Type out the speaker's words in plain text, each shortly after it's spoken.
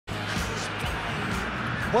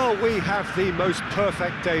Well, we have the most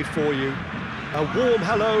perfect day for you. A warm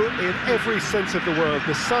hello in every sense of the word.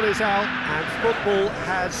 The sun is out and football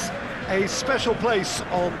has a special place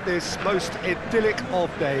on this most idyllic of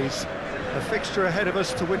days. A fixture ahead of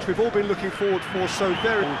us to which we've all been looking forward for so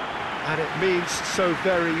very, and it means so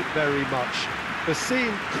very, very much. The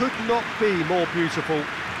scene could not be more beautiful.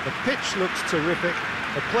 The pitch looks terrific.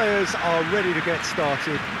 The players are ready to get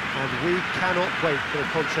started, and we cannot wait for the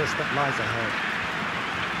contest that lies ahead.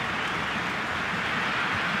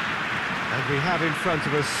 And we have in front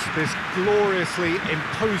of us this gloriously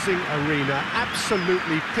imposing arena,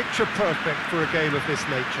 absolutely picture perfect for a game of this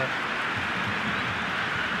nature.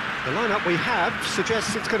 The lineup we have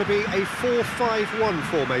suggests it's going to be a 4-5-1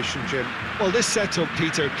 formation, Jim. Well, this setup,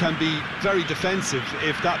 Peter, can be very defensive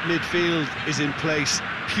if that midfield is in place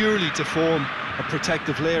purely to form a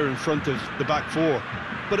protective layer in front of the back four.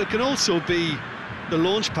 But it can also be the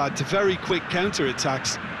launchpad to very quick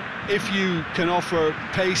counter-attacks. If you can offer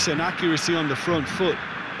pace and accuracy on the front foot,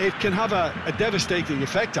 it can have a devastating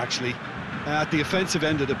effect, actually, at the offensive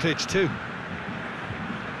end of the pitch too.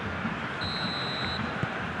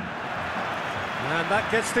 And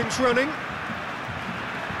that gets things running.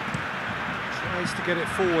 Tries to get it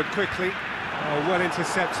forward quickly. Oh, well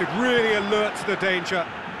intercepted, really alert to the danger.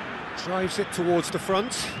 Drives it towards the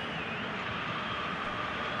front.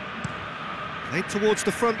 Played towards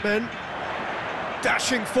the front men.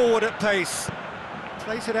 Dashing forward at pace.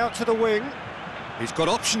 Plays it out to the wing. He's got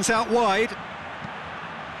options out wide.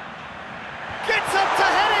 Gets up to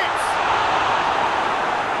head it!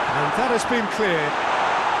 And that has been cleared.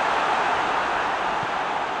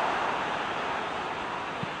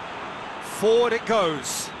 Forward it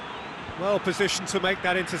goes. Well positioned to make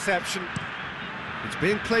that interception. It's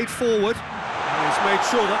being played forward. And he's made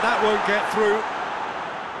sure that that won't get through.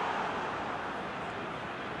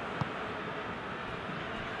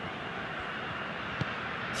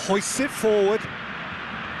 Hoists it forward,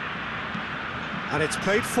 and it's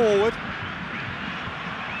played forward.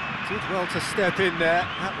 Did well to step in there,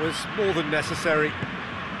 that was more than necessary.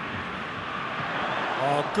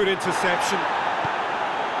 Oh, good interception.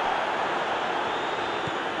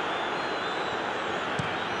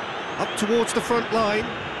 Up towards the front line.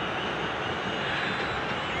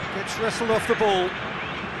 Gets wrestled off the ball.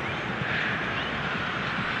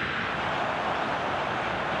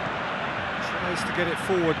 Tries to get it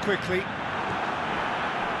forward quickly.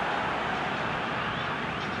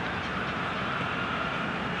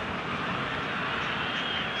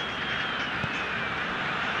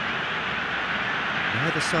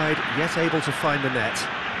 Neither side yet able to find the net.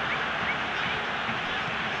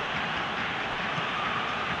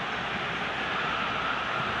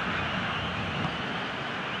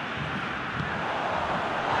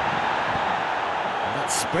 And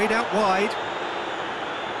that's sprayed out wide.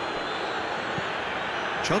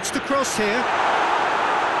 Chance to cross here.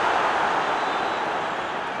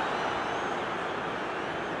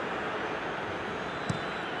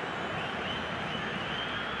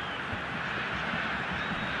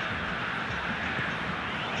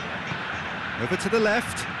 Over to the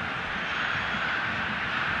left.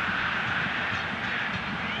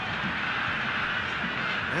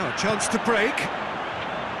 Now a chance to break.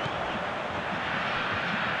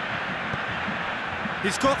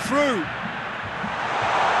 He's got through.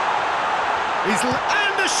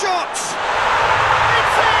 And the shot!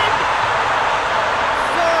 It's in!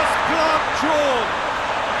 First glove drawn.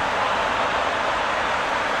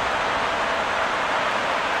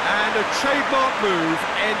 And a trademark move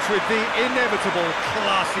ends with the inevitable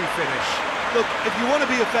classy finish. Look, if you want to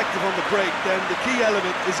be effective on the break, then the key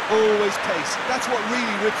element is always pace. That's what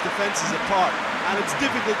really rips defences apart, and it's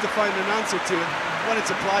difficult to find an answer to it when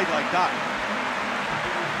it's applied like that.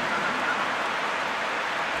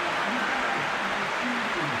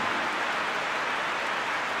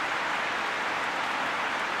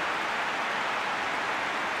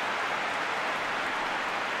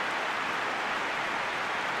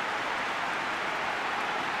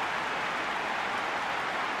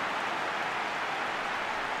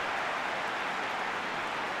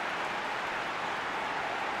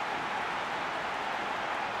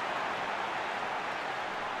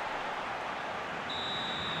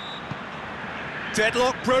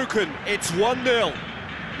 Deadlock broken, it's 1-0.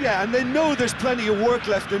 Yeah, and they know there's plenty of work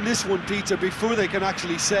left in this one, Peter, before they can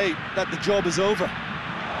actually say that the job is over.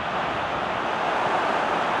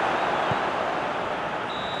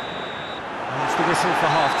 That's the whistle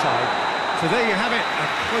for half-time. So there you have it, a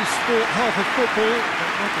close-fought half of football,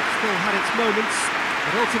 but it still had its moments,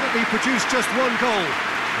 but ultimately produced just one goal.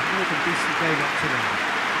 A more than decent game up to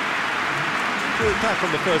now. thought back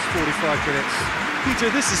on the first 45 minutes? Peter,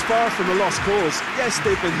 this is far from a lost cause. Yes,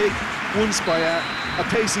 they've been hit once by a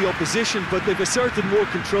pacey opposition, but they've asserted more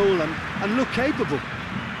control and look capable.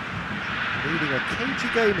 Leading a cagey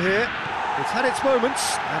game here. It's had its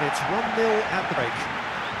moments, and it's 1-0 at the break.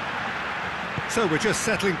 So we're just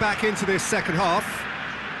settling back into this second half.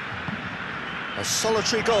 A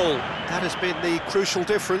solitary goal, that has been the crucial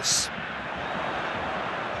difference.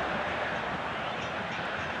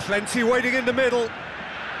 Plenty waiting in the middle.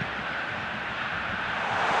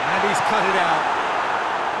 And he's cut it out.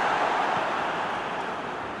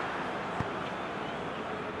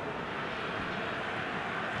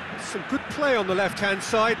 Some good play on the left-hand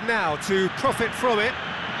side now to profit from it.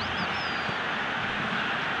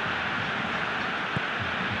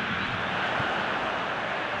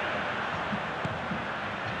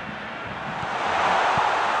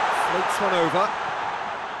 Floats one over.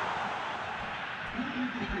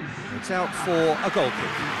 It's out for a goal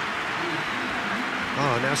kick.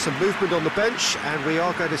 Now some movement on the bench, and we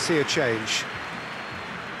are going to see a change.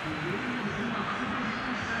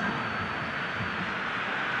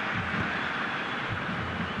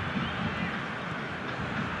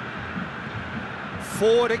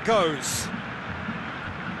 Forward it goes.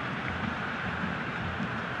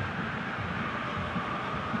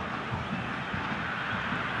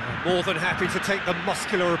 More than happy to take the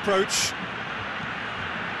muscular approach.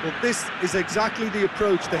 Well, this is exactly the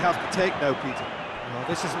approach they have to take now, Peter. Well,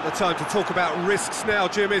 this isn't the time to talk about risks now,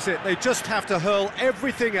 Jim, is it? They just have to hurl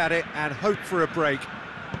everything at it and hope for a break.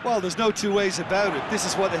 Well, there's no two ways about it. This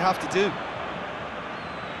is what they have to do.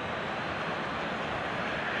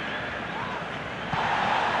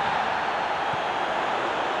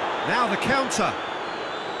 Now the counter.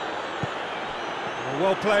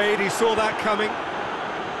 Well played, he saw that coming.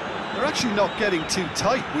 They're actually not getting too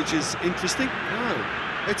tight, which is interesting. No.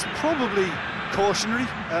 It's probably cautionary.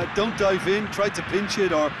 Don't dive in, try to pinch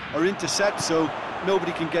it or intercept so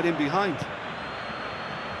nobody can get in behind.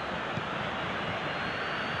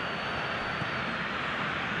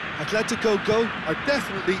 Atletico are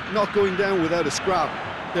definitely not going down without a scrap.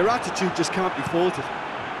 Their attitude just can't be faulted.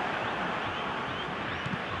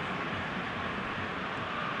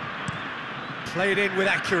 Played in with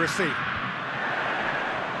accuracy.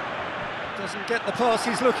 Doesn't get the pass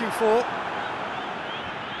he's looking for.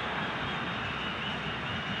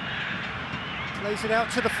 Plays it out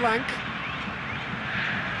to the flank.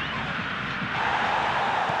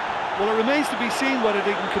 Well, it remains to be seen whether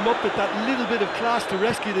they can come up with that little bit of class to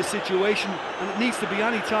rescue the situation, and it needs to be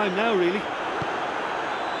any time now, really.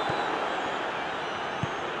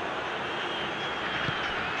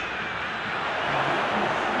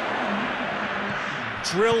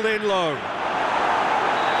 Drilled in low.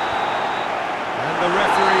 And the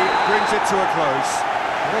referee brings it to a close.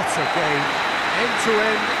 What a game. End to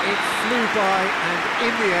end, it flew by, and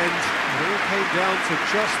in the end, it all came down to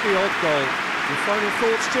just the odd goal. Your final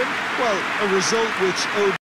thoughts, Jim? Well, a result which